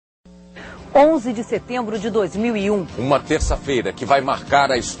11 de setembro de 2001. Uma terça-feira que vai marcar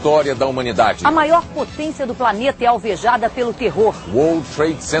a história da humanidade. A maior potência do planeta é alvejada pelo terror. World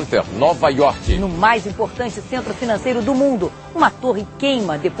Trade Center, Nova York. No mais importante centro financeiro do mundo, uma torre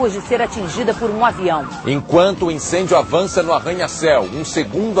queima depois de ser atingida por um avião. Enquanto o incêndio avança no arranha-céu, um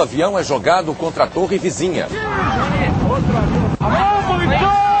segundo avião é jogado contra a torre vizinha.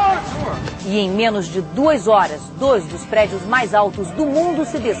 E em menos de 2 horas, 2 dos prédios mais altos do mundo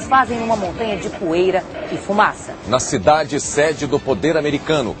se desfazem numa montanha de poeira e fumaça. Na cidade sede do poder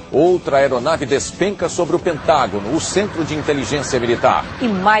americano, outra aeronave despenca sobre o Pentágono, o centro de inteligência militar. E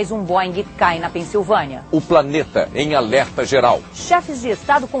mais um Boeing cai na Pensilvânia. O planeta em alerta geral. Chefes de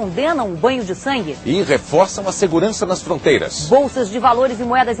Estado condenam o banho de sangue. E reforçam a segurança nas fronteiras. Bolsas de valores e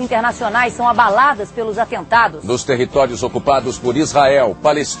moedas internacionais são abaladas pelos atentados. Nos territórios ocupados por Israel,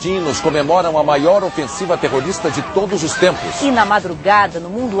 palestinos comemoram a maior ofensiva terrorista de todos os tempos. E na madrugada, no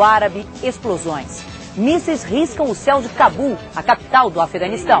mundo árabe, explosões. Mísseis riscam o céu de Cabul, a capital do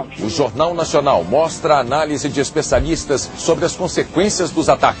Afeganistão. O Jornal Nacional mostra a análise de especialistas sobre as consequências dos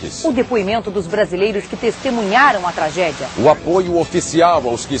ataques. O depoimento dos brasileiros que testemunharam a tragédia. O apoio oficial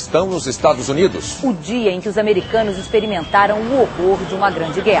aos que estão nos Estados Unidos. O dia em que os americanos experimentaram o horror de uma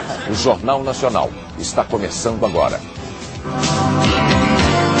grande guerra. O Jornal Nacional está começando agora.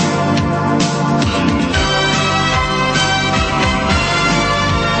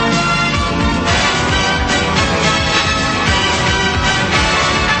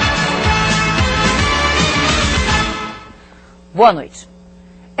 Boa noite.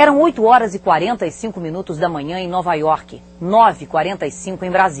 Eram 8 horas e 45 minutos da manhã em Nova York, 9h45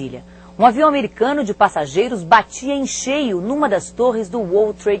 em Brasília. Um avião americano de passageiros batia em cheio numa das torres do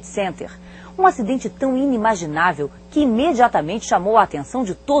World Trade Center. Um acidente tão inimaginável que imediatamente chamou a atenção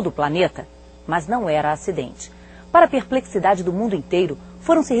de todo o planeta. Mas não era acidente. Para a perplexidade do mundo inteiro,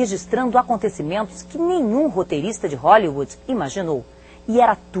 foram se registrando acontecimentos que nenhum roteirista de Hollywood imaginou. E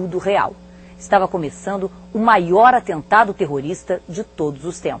era tudo real. Estava começando o maior atentado terrorista de todos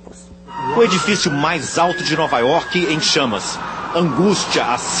os tempos. O edifício mais alto de Nova York em chamas. Angústia,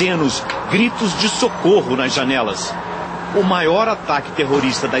 acenos, gritos de socorro nas janelas. O maior ataque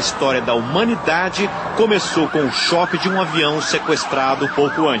terrorista da história da humanidade começou com o choque de um avião sequestrado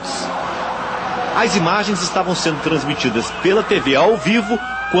pouco antes. As imagens estavam sendo transmitidas pela TV ao vivo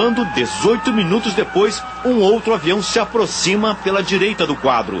quando, 18 minutos depois, um outro avião se aproxima pela direita do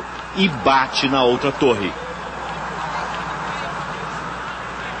quadro e bate na outra torre.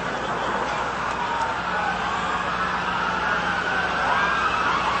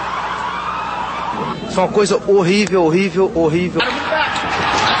 Isso é uma coisa horrível, horrível, horrível.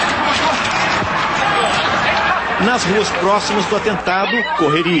 Nas ruas próximas do atentado,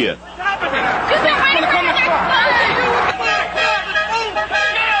 correria.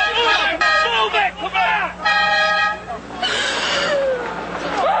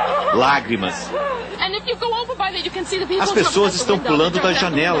 Lágrimas. As pessoas estão pulando das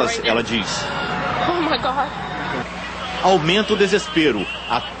janelas, ela diz. Aumenta o desespero.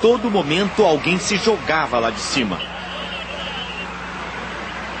 A todo momento alguém se jogava lá de cima.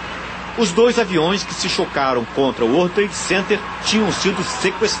 Os 2 aviões que se chocaram contra o World Trade Center tinham sido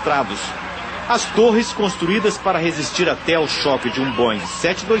sequestrados. As torres construídas para resistir até ao choque de um Boeing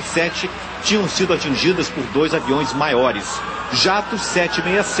 727 tinham sido atingidas por 2 aviões maiores. Jatos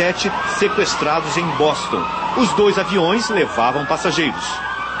 767 sequestrados em Boston. Os 2 aviões levavam passageiros.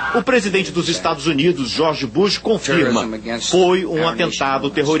 O presidente dos Estados Unidos, George Bush, confirma: foi um atentado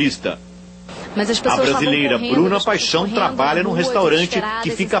terrorista. Mas as A pessoas brasileira Bruna Paixão trabalha num restaurante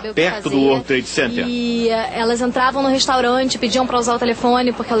que fica perto do World Trade Center. E elas entravam no restaurante, pediam para usar o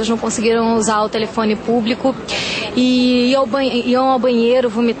telefone porque elas não conseguiram usar o telefone público. E iam ao banheiro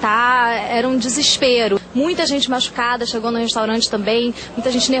vomitar, era um desespero. Muita gente machucada chegou no restaurante também, muita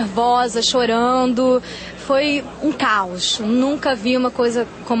gente nervosa, chorando. Foi um caos. Nunca vi uma coisa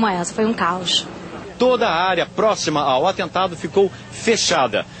como essa, foi um caos. Toda a área próxima ao atentado ficou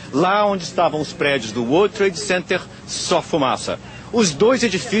fechada. Lá onde estavam os prédios do World Trade Center, só fumaça. Os 2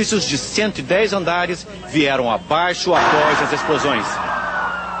 edifícios de 110 andares vieram abaixo após as explosões.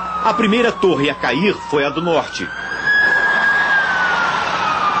 A primeira torre a cair foi a do norte.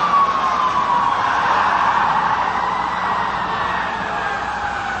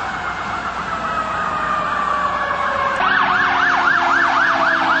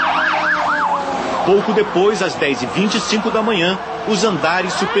 Pouco depois, às 10h25 da manhã, os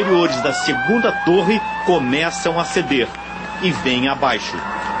andares superiores da segunda torre começam a ceder e vêm abaixo.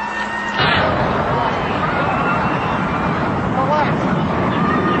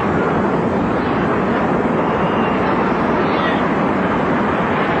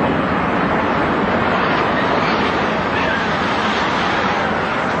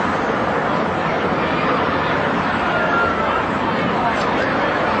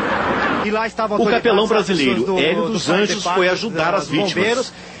 lá estavam O capelão brasileiro Hélio dos Anjos foi ajudar as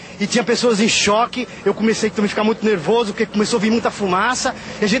vítimas. E tinha pessoas em choque, eu comecei também a ficar muito nervoso, porque começou a vir muita fumaça,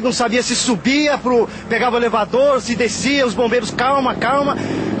 e a gente não sabia se subia, pegava o elevador, se descia, os bombeiros, calma, calma.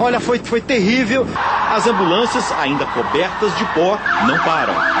 Olha, foi terrível. As ambulâncias, ainda cobertas de pó, não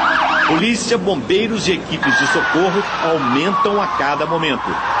param. Polícia, bombeiros e equipes de socorro aumentam a cada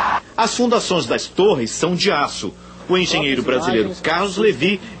momento. As fundações das torres são de aço. O engenheiro brasileiro Carlos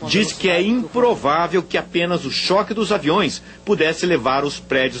Levi diz que é improvável que apenas o choque dos aviões pudesse levar os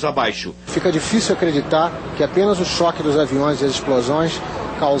prédios abaixo. Fica difícil acreditar que apenas o choque dos aviões e as explosões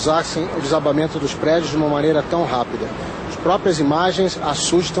causassem o desabamento dos prédios de uma maneira tão rápida. As próprias imagens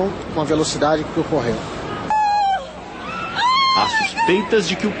assustam com a velocidade que ocorreu. Há suspeitas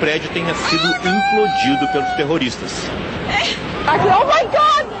de que o prédio tenha sido implodido pelos terroristas. Oh my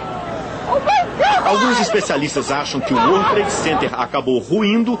God! Alguns especialistas acham que o World Trade Center acabou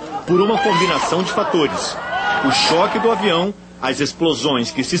ruindo por uma combinação de fatores. O choque do avião, as explosões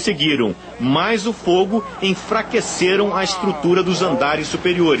que se seguiram, mais o fogo enfraqueceram a estrutura dos andares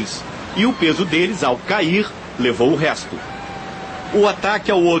superiores. E o peso deles, ao cair, levou o resto. O ataque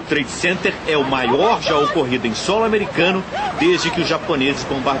ao World Trade Center é o maior já ocorrido em solo americano desde que os japoneses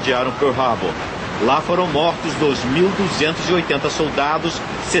bombardearam Pearl Harbor. Lá foram mortos 2.280 soldados,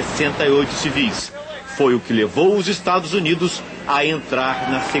 68 civis. Foi o que levou os Estados Unidos a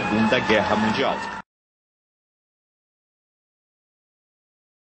entrar na Segunda Guerra Mundial.